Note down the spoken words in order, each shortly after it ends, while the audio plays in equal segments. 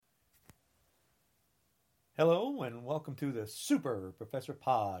Hello and welcome to the Super Professor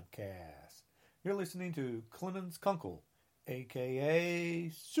Podcast. You're listening to Clemens Kunkel,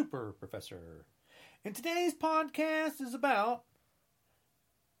 aka Super Professor. And today's podcast is about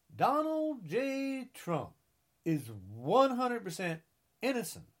Donald J. Trump is 100%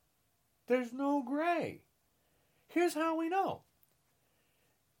 innocent. There's no gray. Here's how we know.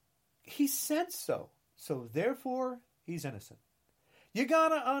 He said so. So therefore, he's innocent. You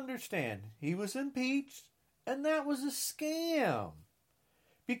gotta understand, he was impeached. And that was a scam.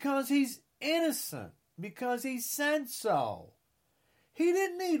 Because he's innocent. Because he said so. He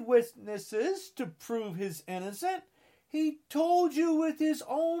didn't need witnesses to prove his innocent. He told you with his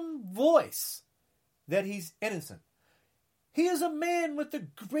own voice that he's innocent. He is a man with the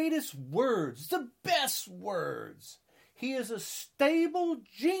greatest words, the best words. He is a stable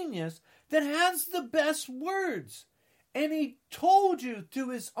genius that has the best words. And he told you through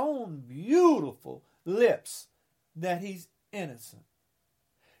his own beautiful lips that he's innocent.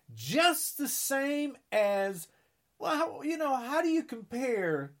 Just the same as, well, how do you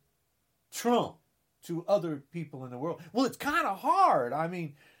compare Trump to other people in the world? Well, it's kind of hard. I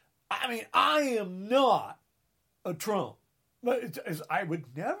mean, I am not a Trump. But I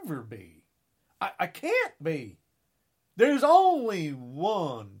would never be. I can't be. There's only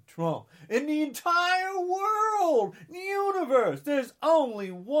one Trump. In the entire world, universe, there's only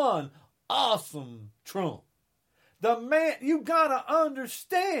one awesome Trump. The man, you gotta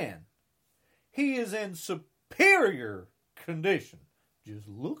understand, he is in superior condition. Just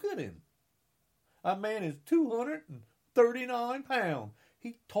look at him. A man is 239 pounds.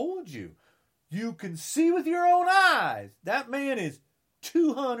 He told you. You can see with your own eyes. That man is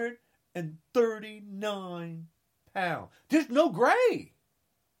 239 pounds. There's no gray.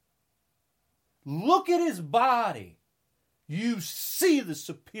 Look at his body. You see the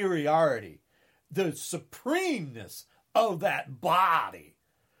superiority, the supremeness of that body.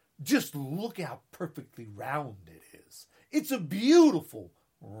 Just look how perfectly round it is. It's a beautiful,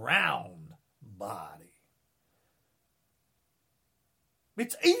 round body.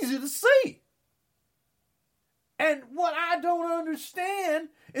 It's easy to see. And what I don't understand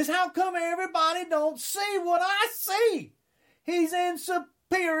is how come everybody don't see what I see. He's in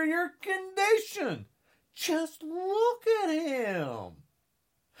superior condition. Just look at him.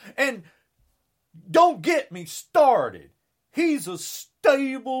 And don't get me started. He's a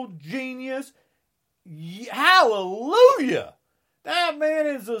stable genius. Hallelujah. That man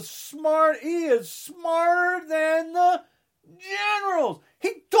is he is smarter than the generals.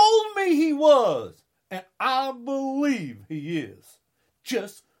 He told me he was. And I believe he is.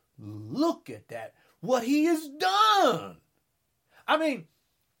 Just look at that. What he has done. I mean,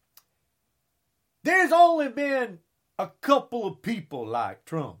 there's only been a couple of people like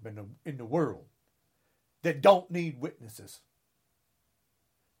Trump in the world that don't need witnesses.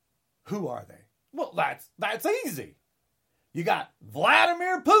 Who are they? Well, that's easy. You got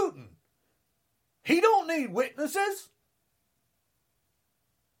Vladimir Putin. He don't need witnesses.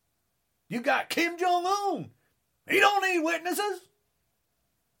 You got Kim Jong-un. He don't need witnesses.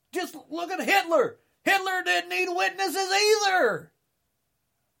 Just look at Hitler. Hitler didn't need witnesses either.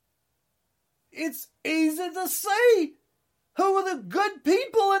 It's easy to see who are the good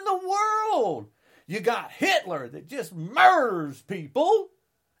people in the world. You got Hitler that just murders people,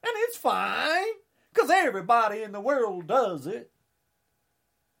 and it's fine, because everybody in the world does it.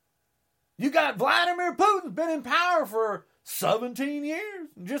 You got Vladimir Putin, been in power for 17 years,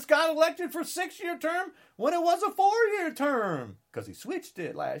 just got elected for a 6-year term when it was a 4-year term, because he switched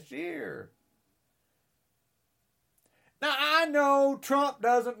it last year. Now, I know Trump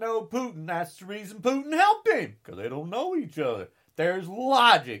doesn't know Putin. That's the reason Putin helped him, because they don't know each other. There's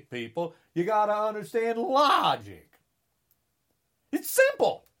logic, people. You got to understand logic. It's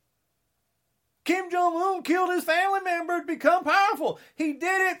simple. Kim Jong-un killed his family member to become powerful. He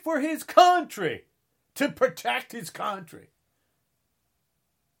did it for his country, to protect his country.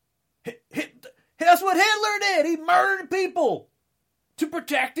 That's what Hitler did. He murdered people to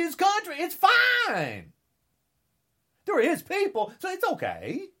protect his country. It's fine. They were his people, so it's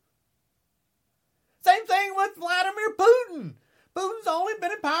okay. Same thing with Vladimir Putin. Putin's only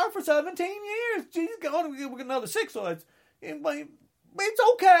been in power for 17 years. He's going to give another 6, so it's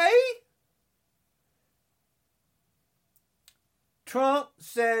okay. Trump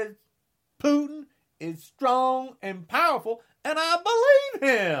says Putin is strong and powerful, and I believe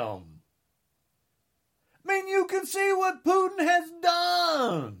him. I mean, you can see what Putin has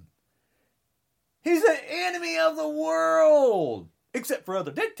done. He's an enemy of the world, except for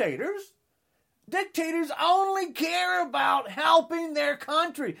other dictators. Dictators only care about helping their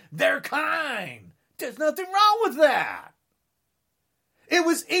country, their kind, There's nothing wrong with that. It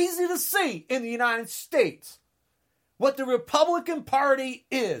was easy to see in the United States what the Republican Party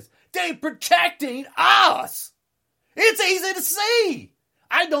is. They're protecting us. It's easy to see.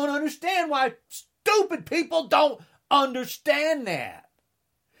 I don't understand why stupid people don't understand that.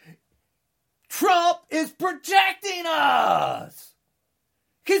 Trump is protecting us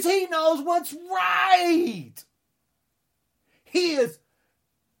because he knows what's right. He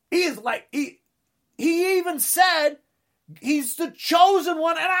even said he's the chosen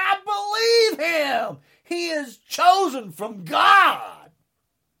one, and I believe him. He is chosen from God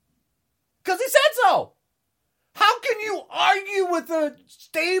because he said so. How can you argue with a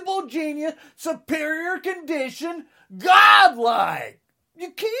stable genius, superior condition, godlike?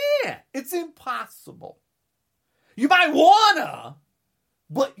 You can't. It's impossible. You might wanna,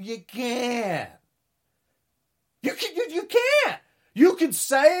 but you can't. You can't. You can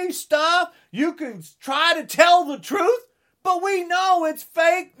say stuff. You can try to tell the truth, but we know it's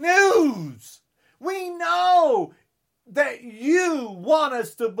fake news. We know that you want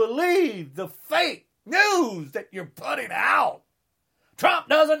us to believe the fake news that you're putting out. Trump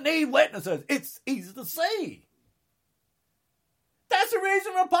doesn't need witnesses. It's easy to see. That's the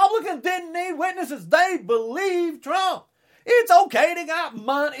reason Republicans didn't need witnesses. They believe Trump. It's okay to got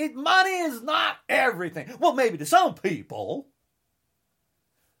money. Money is not everything. Well, maybe to some people,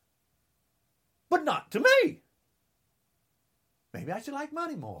 but not to me. Maybe I should like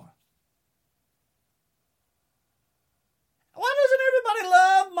money more. Why doesn't everybody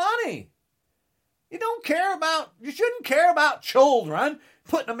love money? You shouldn't care about children,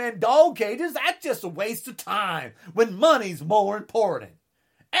 putting them in dog cages. That's just a waste of time when money's more important.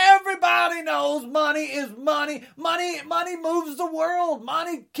 Everybody knows money is money. Money moves the world.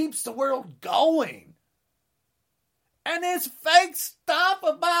 Money keeps the world going. And this fake stuff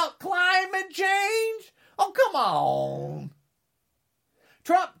about climate change? Oh, come on.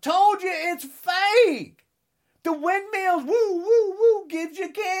 Trump told you it's fake. The windmills, woo, woo, woo, gives you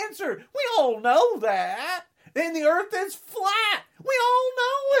cancer. We all know that. And the earth is flat. We all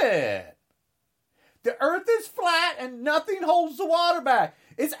know it. The earth is flat and nothing holds the water back.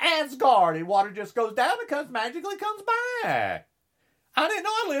 It's Asgard, and water just goes down and magically comes back. I didn't know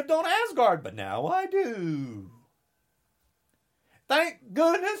I lived on Asgard, but now I do. Thank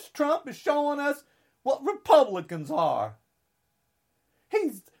goodness Trump is showing us what Republicans are. He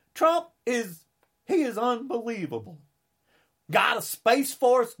is unbelievable. Got a space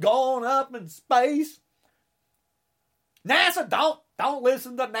force going up in space. NASA, don't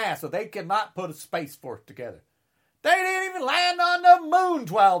listen to NASA. They cannot put a space force together. They didn't even land on the moon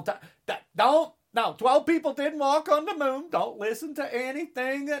 12 times. 12 people didn't walk on the moon. Don't listen to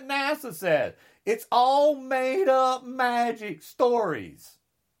anything that NASA says. It's all made up magic stories.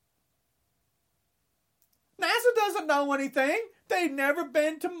 NASA doesn't know anything. They've never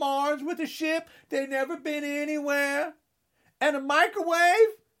been to Mars with a ship. They've never been anywhere. And a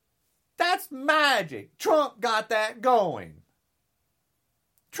microwave? That's magic. Trump got that going.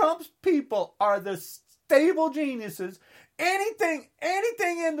 Trump's people are the stable geniuses. Anything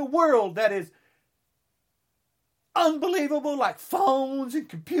in the world that is unbelievable, like phones and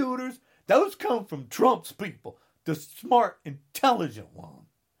computers, those come from Trump's people, the smart, intelligent one.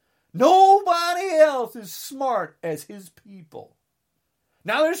 Nobody else is smart as his people.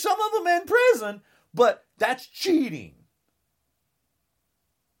 Now, there's some of them in prison, but that's cheating.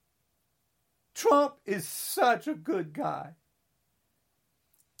 Trump is such a good guy.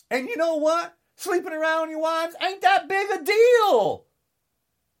 And you know what? Sleeping around your wives ain't that big a deal.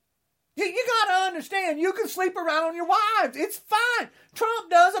 You got to understand, you can sleep around on your wives. It's fine. Trump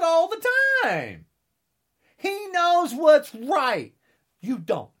does it all the time. He knows what's right. You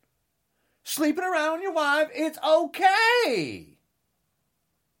don't. Sleeping around on your wife, it's okay.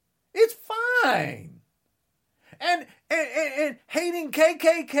 It's fine. And hating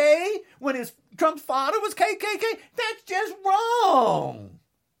KKK when Trump's father was KKK, that's just wrong.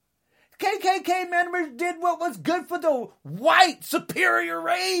 KKK members did what was good for the white superior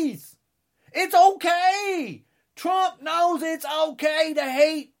race. It's okay. Trump knows it's okay to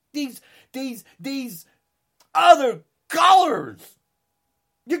hate these other colors.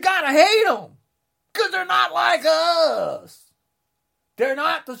 You gotta hate them because they're not like us. They're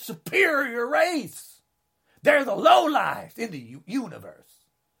not the superior race. They're the lowlifes in the universe.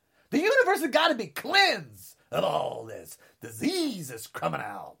 The universe has got to be cleansed of all this disease that's coming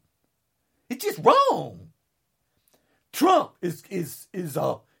out. It's just wrong. Trump is he's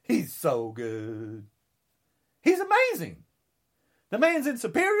so good. He's amazing. The man's in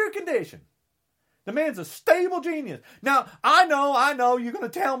superior condition. The man's a stable genius. Now, I know you're going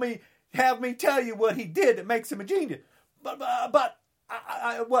to tell me have me tell you what he did that makes him a genius. But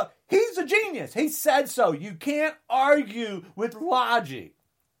well, he's a genius. He said so. You can't argue with logic.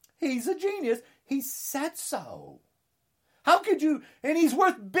 He's a genius. He said so. How could you? And he's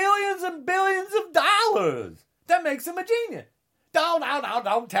worth billions and billions of dollars. That makes him a genius.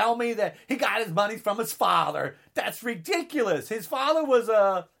 Don't tell me that he got his money from his father. That's ridiculous. His father was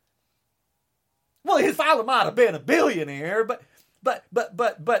well, his father might have been a billionaire, but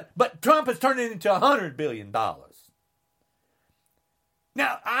Trump has turned it into $100 billion.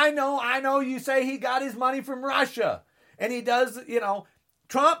 Now, I know you say he got his money from Russia, and he does,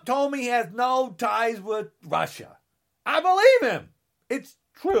 Trump told me he has no ties with Russia. I believe him. It's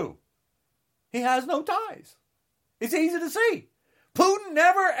true. He has no ties. It's easy to see. Putin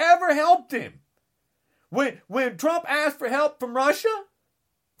never, ever helped him. When Trump asked for help from Russia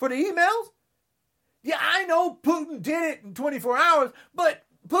for the emails, yeah, I know Putin did it in 24 hours, but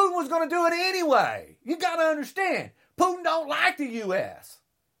Putin was going to do it anyway. You got to understand. Putin don't like the U.S.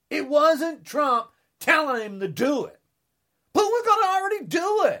 It wasn't Trump telling him to do it. Putin was going to already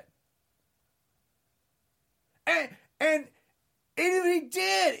do it. And if he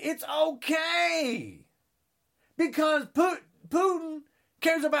did, it's okay. Because Putin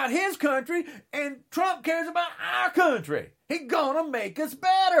cares about his country and Trump cares about our country. He's going to make us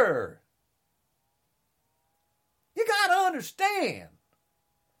better. You got to understand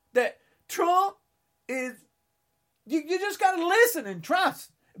that Trump is, you just got to listen and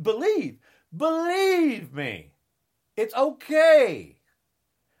trust, believe. Believe me. It's okay.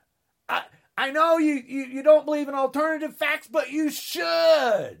 I know you don't believe in alternative facts, but you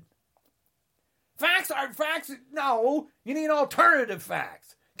should. Facts aren't facts. No, you need alternative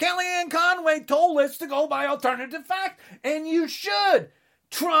facts. Kellyanne Conway told us to go by alternative facts, and you should.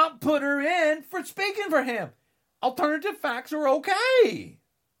 Trump put her in for speaking for him. Alternative facts are okay.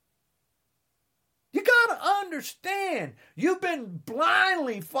 You got to understand, you've been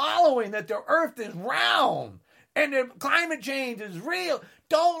blindly following that the earth is round and that climate change is real.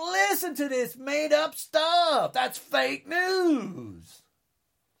 Don't listen to this made up stuff. That's fake news.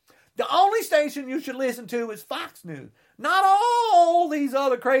 The only station you should listen to is Fox News. Not all these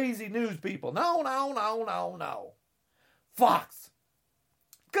other crazy news people. No. Fox.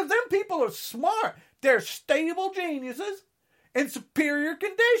 Because them people are smart. They're stable geniuses in superior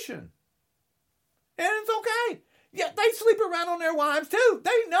condition. And it's okay. Yeah, they sleep around on their wives too.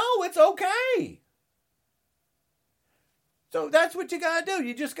 They know it's okay. So that's what you got to do.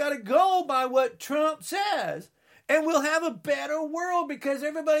 You just got to go by what Trump says. And we'll have a better world because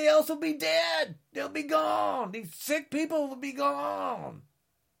everybody else will be dead. They'll be gone. These sick people will be gone.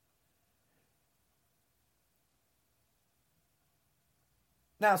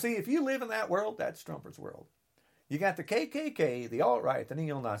 Now, see, if you live in that world, that's Trumpers' world. You got the KKK, the alt-right, the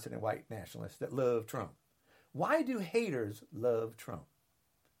neo-Nazi, and white nationalists that love Trump. Why do haters love Trump?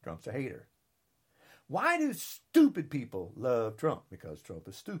 Trump's a hater. Why do stupid people love Trump? Because Trump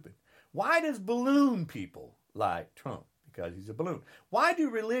is stupid. Why does balloon people like Trump? Because he's a balloon. Why do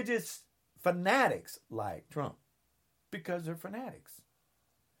religious fanatics like Trump? Because they're fanatics.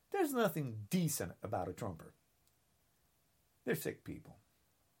 There's nothing decent about a Trumper. They're sick people.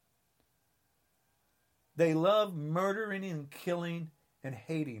 They love murdering and killing and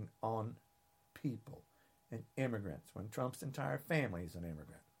hating on people and immigrants when Trump's entire family is an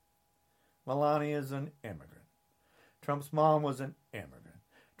immigrant. Melania is an immigrant. Trump's mom was an immigrant.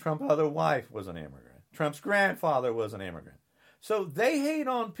 Trump's other wife was an immigrant. Trump's grandfather was an immigrant. So they hate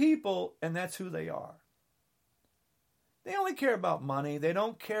on people, and that's who they are. They only care about money. They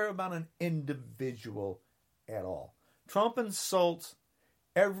don't care about an individual at all. Trump insults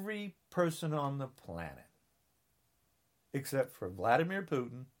every person on the planet except for Vladimir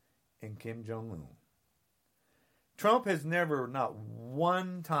Putin and Kim Jong-un. Trump has never, not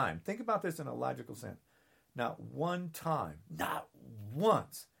one time, think about this in a logical sense, not one time, not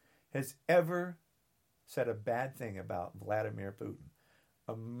once, has ever said a bad thing about Vladimir Putin,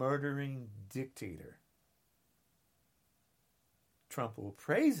 a murdering dictator. Trump will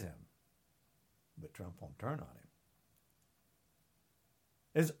praise him, but Trump won't turn on him.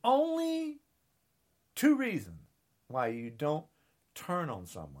 There's only two reasons why you don't turn on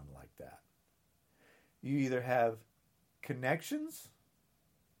someone like that. You either have connections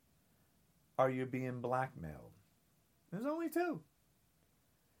or you're being blackmailed. There's only two.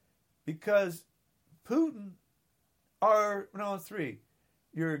 Because Putin, or no, three,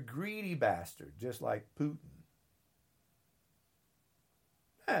 you're a greedy bastard, just like Putin.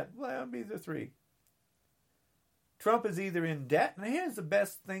 Yeah, well, that would be the three. Trump is either in debt, and here's the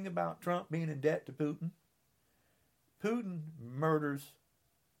best thing about Trump being in debt to Putin. Putin murders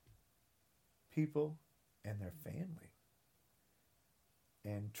people and their family.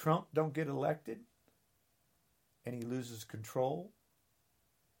 And Trump don't get elected and he loses control,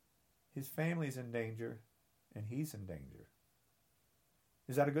 his family's in danger and he's in danger.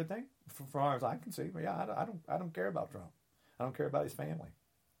 Is that a good thing? From far as I can see, but yeah, I don't care about Trump. I don't care about his family.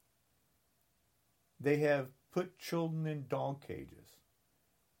 They have put children in dog cages.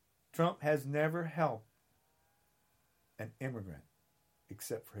 Trump has never helped an immigrant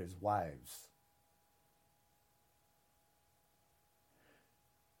except for his wives.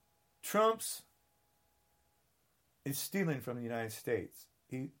 Trump's is stealing from the United States.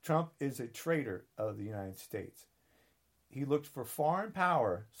 Trump is a traitor of the United States. He looked for foreign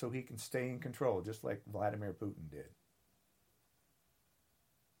power so he can stay in control, just like Vladimir Putin did.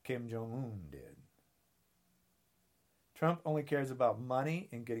 Kim Jong-un did. Trump only cares about money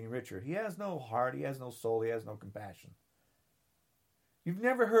and getting richer. He has no heart, he has no soul, he has no compassion. You've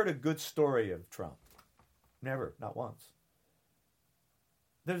never heard a good story of Trump. Never, not once.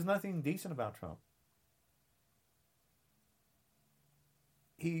 There's nothing decent about Trump.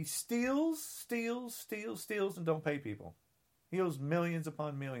 He steals, and don't pay people. He owes millions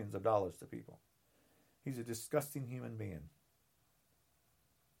upon millions of dollars to people. He's a disgusting human being.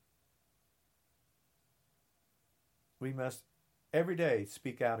 We must every day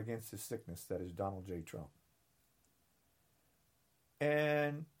speak out against this sickness that is Donald J. Trump.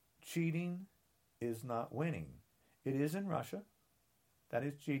 And cheating is not winning. It is in Russia. That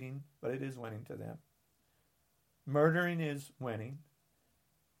is cheating, but it is winning to them. Murdering is winning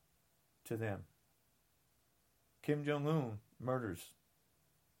to them. Kim Jong-un murders.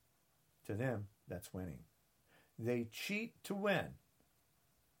 To them, that's winning. They cheat to win.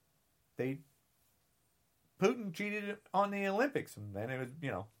 Putin cheated on the Olympics, and then it was,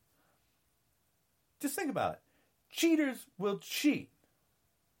 just think about it. Cheaters will cheat.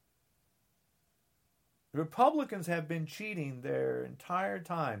 The Republicans have been cheating their entire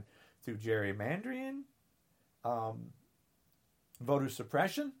time through gerrymandering, voter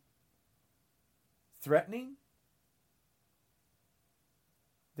suppression, threatening.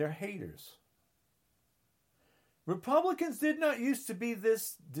 They're haters. Republicans did not used to be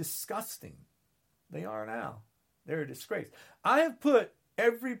this disgusting. They are now. They're a disgrace. I have put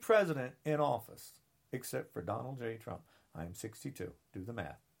every president in office except for Donald J. Trump. I am 62. Do the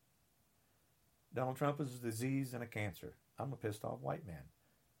math. Donald Trump is a disease and a cancer. I'm a pissed off white man.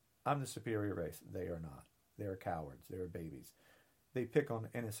 I'm the superior race. They are not. They are cowards. They are babies. They pick on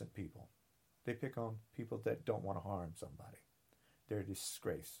innocent people. They pick on people that don't want to harm somebody. They're a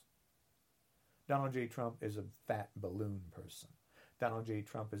disgrace. Donald J. Trump is a fat balloon person. Donald J.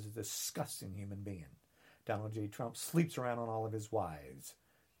 Trump is a disgusting human being. Donald J. Trump sleeps around on all of his wives.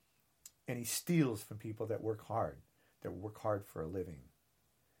 And he steals from people that work hard for a living.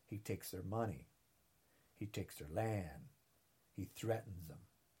 He takes their money. He takes their land. He threatens them.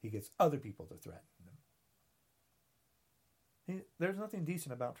 He gets other people to threaten them. There's nothing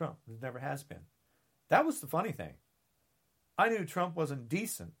decent about Trump. There never has been. That was the funny thing. I knew Trump wasn't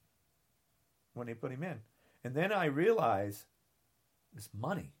decent when they put him in. And then I realized it's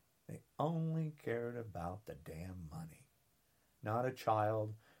money. They only cared about the damn money. Not a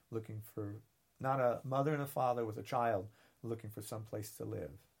child looking for, not a mother and a father with a child looking for some place to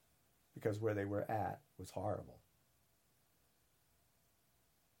live. Because where they were at was horrible.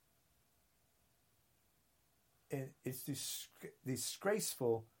 And it's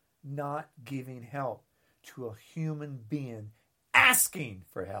disgraceful not giving help to a human being asking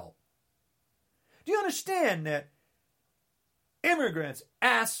for help. Do you understand that immigrants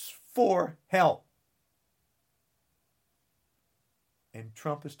ask for help? And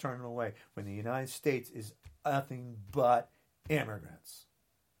Trump is turning away when the United States is nothing but immigrants.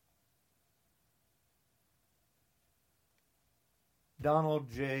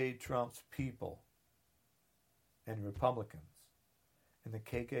 Donald J. Trump's people and Republicans and the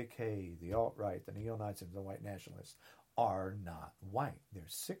KKK, the alt-right, the neo-Nazis, the white nationalists are not white. They're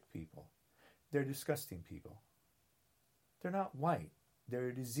sick people. They're disgusting people. They're not white. They're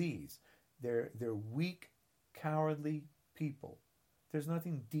a disease. They're weak, cowardly people. There's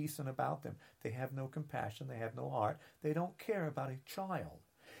nothing decent about them. They have no compassion. They have no heart. They don't care about a child.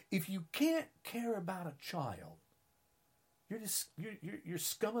 If you can't care about a child, you're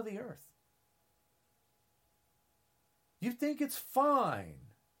scum of the earth. You think it's fine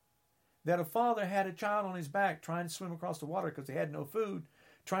that a father had a child on his back trying to swim across the water because they had no food,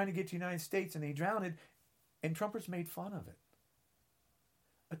 trying to get to the United States, and he drowned, and Trumpers made fun of it.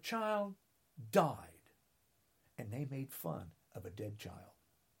 A child died, and they made fun of a dead child.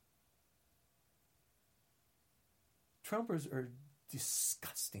 Trumpers are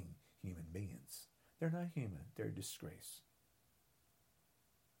disgusting human beings. They're not human. They're a disgrace.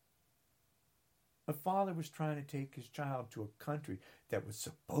 A father was trying to take his child to a country that was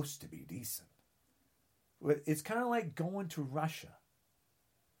supposed to be decent. It's kind of like going to Russia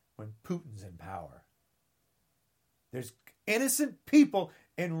when Putin's in power. There's innocent people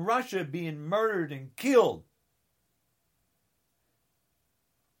in Russia being murdered and killed.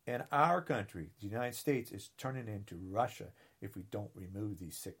 And our country, the United States, is turning into Russia if we don't remove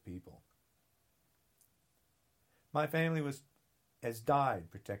these sick people. My family has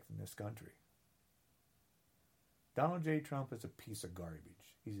died protecting this country. Donald J. Trump is a piece of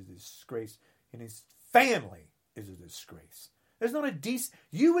garbage. He's a disgrace, and his family is a disgrace. There's not a decent...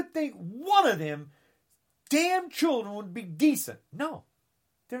 You would think one of them damn children would be decent. No,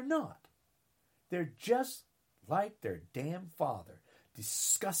 they're not. They're just like their damn father.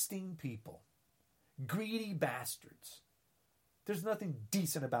 Disgusting people. Greedy bastards. There's nothing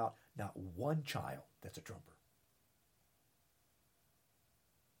decent about not one child that's a Trumper.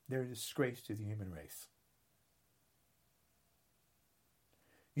 They're a disgrace to the human race.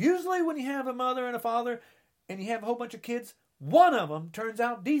 Usually when you have a mother and a father and you have a whole bunch of kids, one of them turns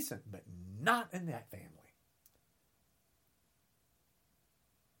out decent, but not in that family.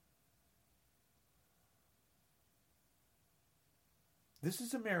 This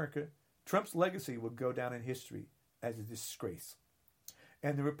is America. Trump's legacy will go down in history as a disgrace.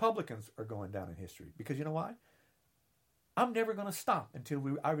 And the Republicans are going down in history. Because you know why? I'm never going to stop until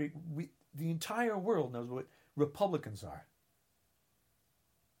the entire world knows what Republicans are.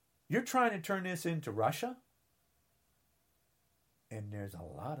 You're trying to turn this into Russia? And there's a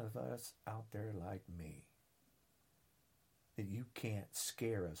lot of us out there like me that you can't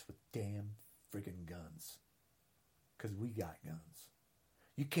scare us with damn friggin' guns. Because we got guns.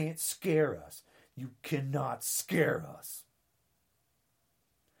 You can't scare us. You cannot scare us.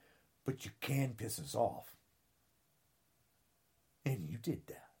 But you can piss us off. And you did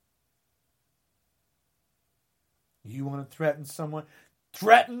that. You want to threaten someone?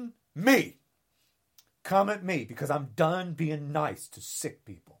 Threaten me. Come at me because I'm done being nice to sick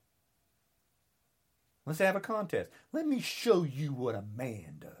people. Let's have a contest. Let me show you what a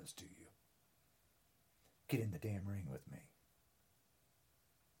man does to you. Get in the damn ring with me.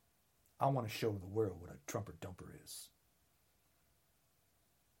 I want to show the world what a Trumper dumper is.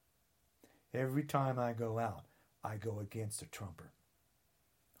 Every time I go out, I go against a Trumper.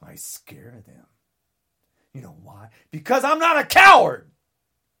 I scare them. You know why? Because I'm not a coward.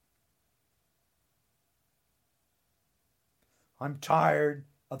 I'm tired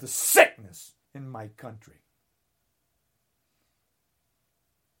of the sickness in my country.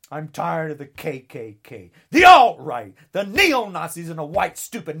 I'm tired of the KKK, the alt-right, the neo-Nazis and the white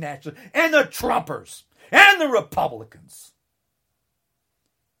stupid nationalists, and the Trumpers, and the Republicans.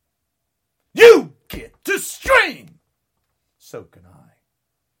 You get to stream. So can I.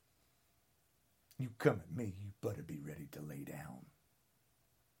 You come at me, you better be ready to lay down.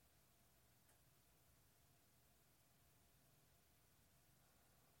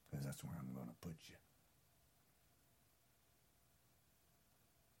 Because that's where I'm going to put you.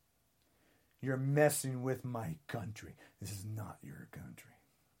 You're messing with my country. This is not your country.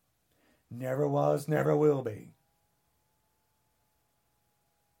 Never was, never will be.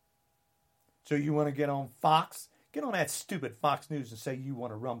 So you want to get on Fox? Get on that stupid Fox News and say you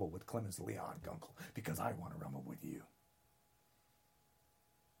want to rumble with Clemens Leon Kunkel because I want to rumble with you.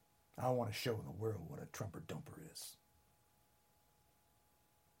 I want to show the world what a Trumper dumper is.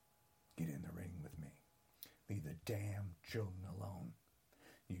 Get in the ring with me. Leave the damn children alone.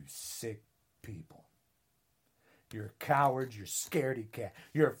 You sick people. You're cowards. You're scaredy cat.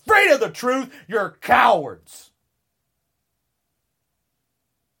 You're afraid of the truth. You're cowards.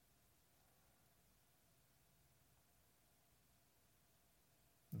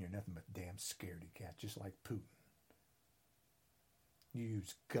 You're nothing but damn scaredy cat, just like Putin. You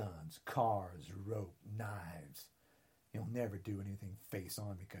use guns, cars, rope, knives. You'll never do anything face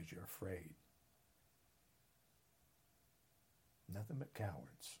on because you're afraid. Nothing but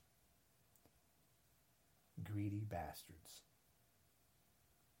cowards. Greedy bastards.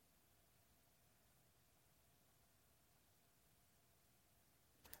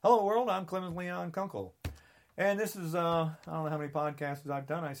 Hello world, I'm Clemens Leon Kunkel. And this is, I don't know how many podcasts I've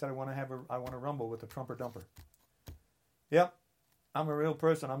done. I said I want to rumble with the Trumper dumper. Yep, I'm a real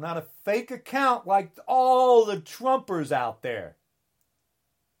person. I'm not a fake account like all the Trumpers out there.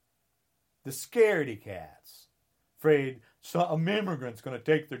 The scaredy cats. Afraid some immigrant's going to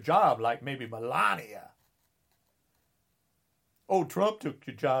take their job like maybe Melania. Oh, Trump took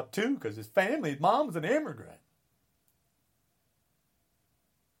your job too because his mom's an immigrant.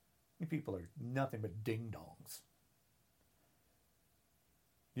 You people are nothing but ding-dongs.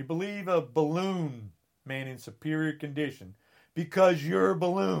 You believe a balloon man in superior condition because you're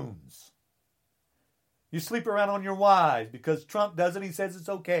balloons. You sleep around on your wives because Trump does it. He says it's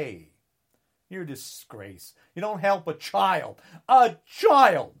okay. You're a disgrace. You don't help a child. A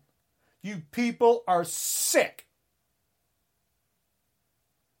child! You people are sick.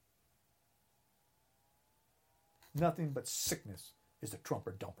 Nothing but sickness is a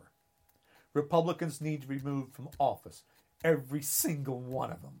Trumper dumper. Republicans need to be removed from office. Every single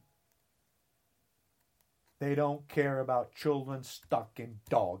one of them. They don't care about children stuck in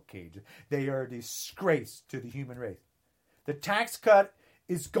dog cages. They are a disgrace to the human race. The tax cut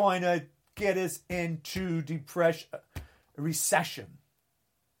is going to get us into recession.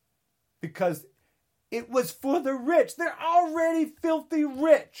 Because it was for the rich. They're already filthy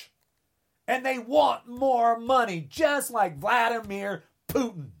rich. And they want more money, just like Vladimir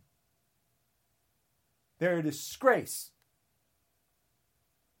Putin. They're a disgrace.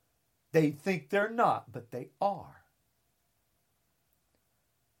 They think they're not, but they are.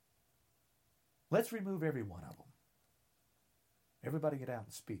 Let's remove every one of them. Everybody get out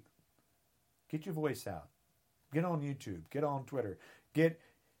and speak. Get your voice out. Get on YouTube. Get on Twitter. Get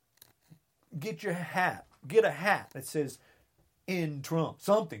your hat. Get a hat that says "In Trump."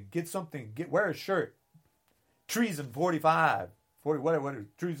 Something. Get something. Wear a shirt. Treason 45. 40, whatever.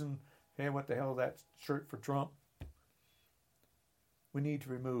 Treason. Hey, what the hell is that shirt for Trump? We need to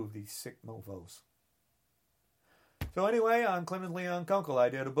remove these sick mofos. So anyway, I'm Clemens Leon Kunkel. I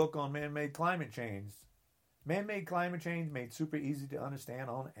did a book on man-made climate change. Man-made climate change made super easy to understand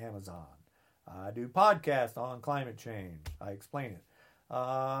on Amazon. I do podcasts on climate change. I explain it.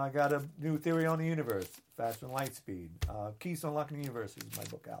 I got a new theory on the universe, faster than light speed. Keys to Unlocking the Universe is my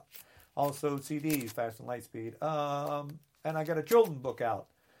book out. Also CDs, faster than light speed. And I got a children's book out,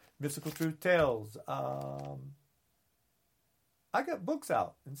 Mystical Truth Tales. I got books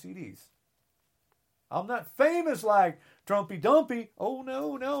out and CDs. I'm not famous like Trumpy Dumpy. Oh,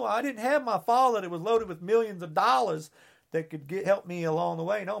 no. I didn't have my father that was loaded with millions of dollars that could help me along the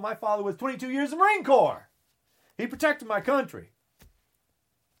way. No, my father was 22 years in the Marine Corps. He protected my country.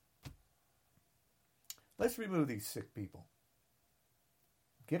 Let's remove these sick people.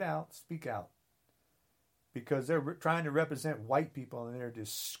 Get out, speak out. Because they're trying to represent white people and they're a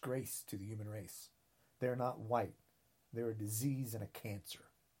disgrace to the human race. They're not white. They're a disease and a cancer.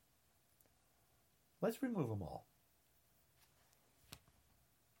 Let's remove them all.